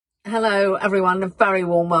Hello everyone, a very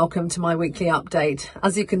warm welcome to my weekly update.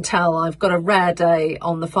 As you can tell, I've got a rare day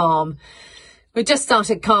on the farm. We just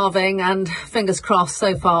started carving and fingers crossed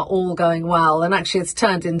so far all going well, and actually it's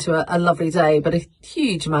turned into a lovely day, but a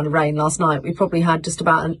huge amount of rain last night. We probably had just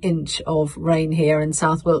about an inch of rain here in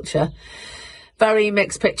South Wiltshire. Very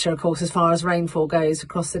mixed picture, of course, as far as rainfall goes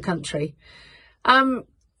across the country.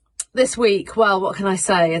 This week, well, what can I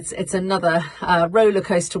say? It's another roller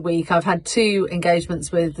coaster week. I've had two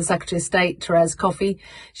engagements with the Secretary of State, Therese Coffey.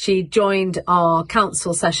 She joined our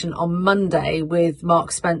council session on Monday with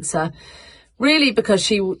Mark Spencer, really because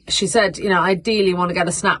she said, ideally want to get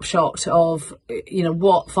a snapshot of,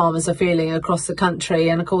 what farmers are feeling across the country.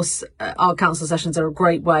 And of course, our council sessions are a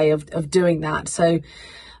great way of doing that. So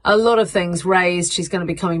a lot of things raised. She's going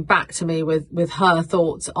to be coming back to me with her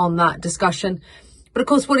thoughts on that discussion. But of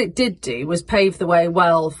course, what it did do was pave the way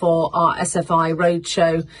well for our SFI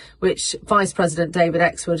roadshow, which Vice President David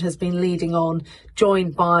Exwood has been leading on,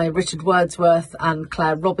 joined by Richard Wordsworth and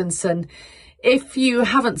Claire Robinson. If you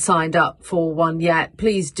haven't signed up for one yet,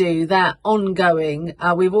 please do. They're ongoing.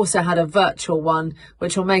 We've also had a virtual one,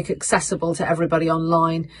 which will make accessible to everybody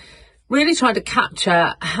online. Really trying to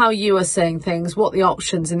capture how you are seeing things, what the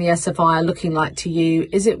options in the SFI are looking like to you.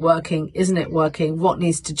 Is it working? Isn't it working? What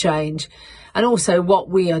needs to change? And also what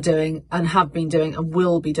we are doing and have been doing and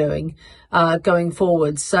will be doing going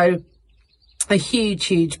forward. So a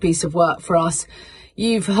huge piece of work for us.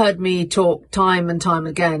 You've heard me talk time and time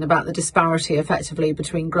again about the disparity effectively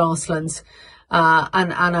between grasslands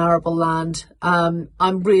and arable land. I'm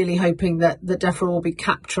really hoping that DEFRA will be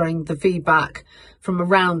capturing the feedback from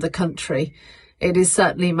around the country. It is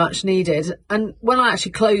certainly much needed. And when I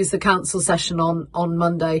actually closed the council session on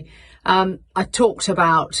Monday, I talked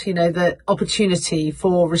about, the opportunity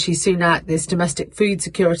for Rishi Sunak, this domestic food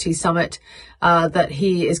security summit that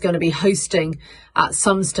he is going to be hosting at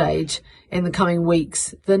some stage in the coming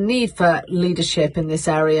weeks. The need for leadership in this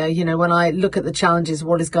area, when I look at the challenges of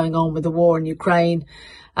what is going on with the war in Ukraine,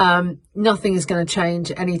 nothing is going to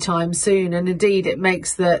change anytime soon. And indeed, it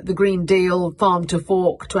makes the Green Deal, farm to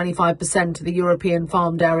fork, 25% of the European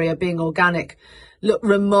farmed area being organic, look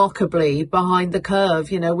remarkably behind the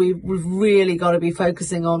curve. We've really got to be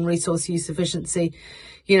focusing on resource use efficiency,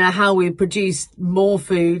 how we produce more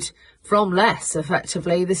food from less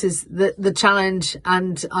effectively. This is the challenge.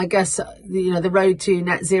 And I guess, the road to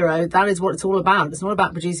net zero, that is what it's all about. It's not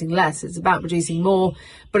about producing less. It's about producing more.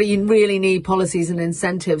 But you really need policies and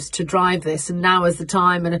incentives to drive this. And now is the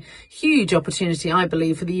time, and a huge opportunity, I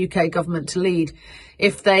believe, for the UK government to lead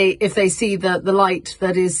if they see the light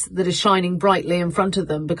that is shining brightly in front of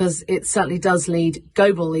them, because it certainly does lead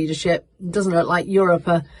global leadership. It doesn't look like Europe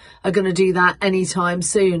are going to do that anytime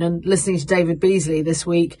soon. And listening to David Beasley this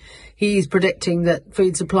week, he's predicting that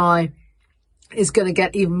food supply is going to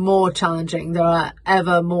get even more challenging. There are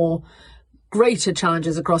ever more greater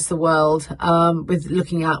challenges across the world with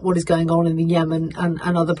looking at what is going on in the Yemen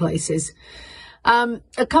and other places.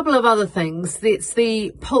 A couple of other things. It's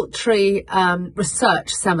the poultry research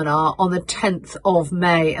seminar on the 10th of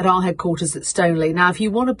May at our headquarters at Stoneleigh. Now, if you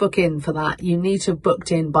want to book in for that, you need to have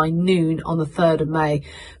booked in by noon on the 3rd of May.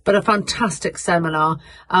 But a fantastic seminar.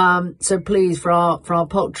 So please, for our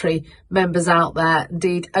poultry members out there,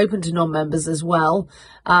 indeed open to non-members as well.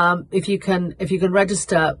 If you can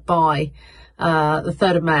register by the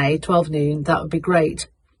 3rd of May, 12 noon, that would be great.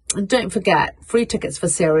 And don't forget, free tickets for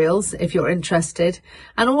cereals if you're interested,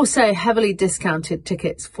 and also heavily discounted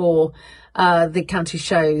tickets for the county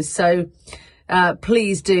shows. So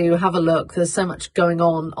please do have a look. There's so much going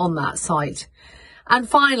on that site. And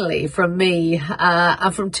finally, from me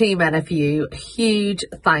and from Team NFU, huge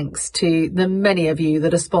thanks to the many of you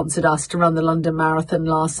that have sponsored us to run the London Marathon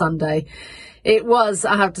last Sunday. It was,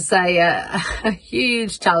 I have to say, a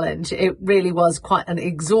huge challenge. It really was quite an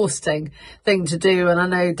exhausting thing to do. And I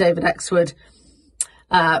know David Exwood,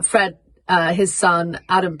 Fred, his son,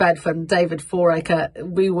 Adam Bedford and David Foraker,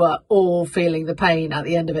 we were all feeling the pain at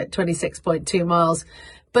the end of it, 26.2 miles.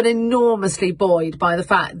 But enormously buoyed by the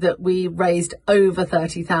fact that we raised over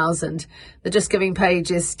 30,000. The Just Giving page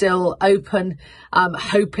is still open.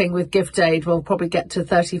 Hoping with Gift Aid we'll probably get to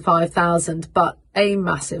 35,000, but a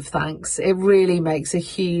massive thanks. It really makes a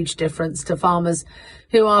huge difference to farmers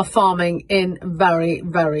who are farming in very,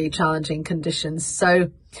 very challenging conditions.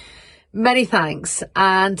 So many thanks.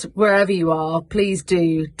 And wherever you are, please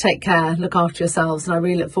do take care, look after yourselves. And I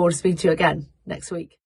really look forward to speaking to you again next week.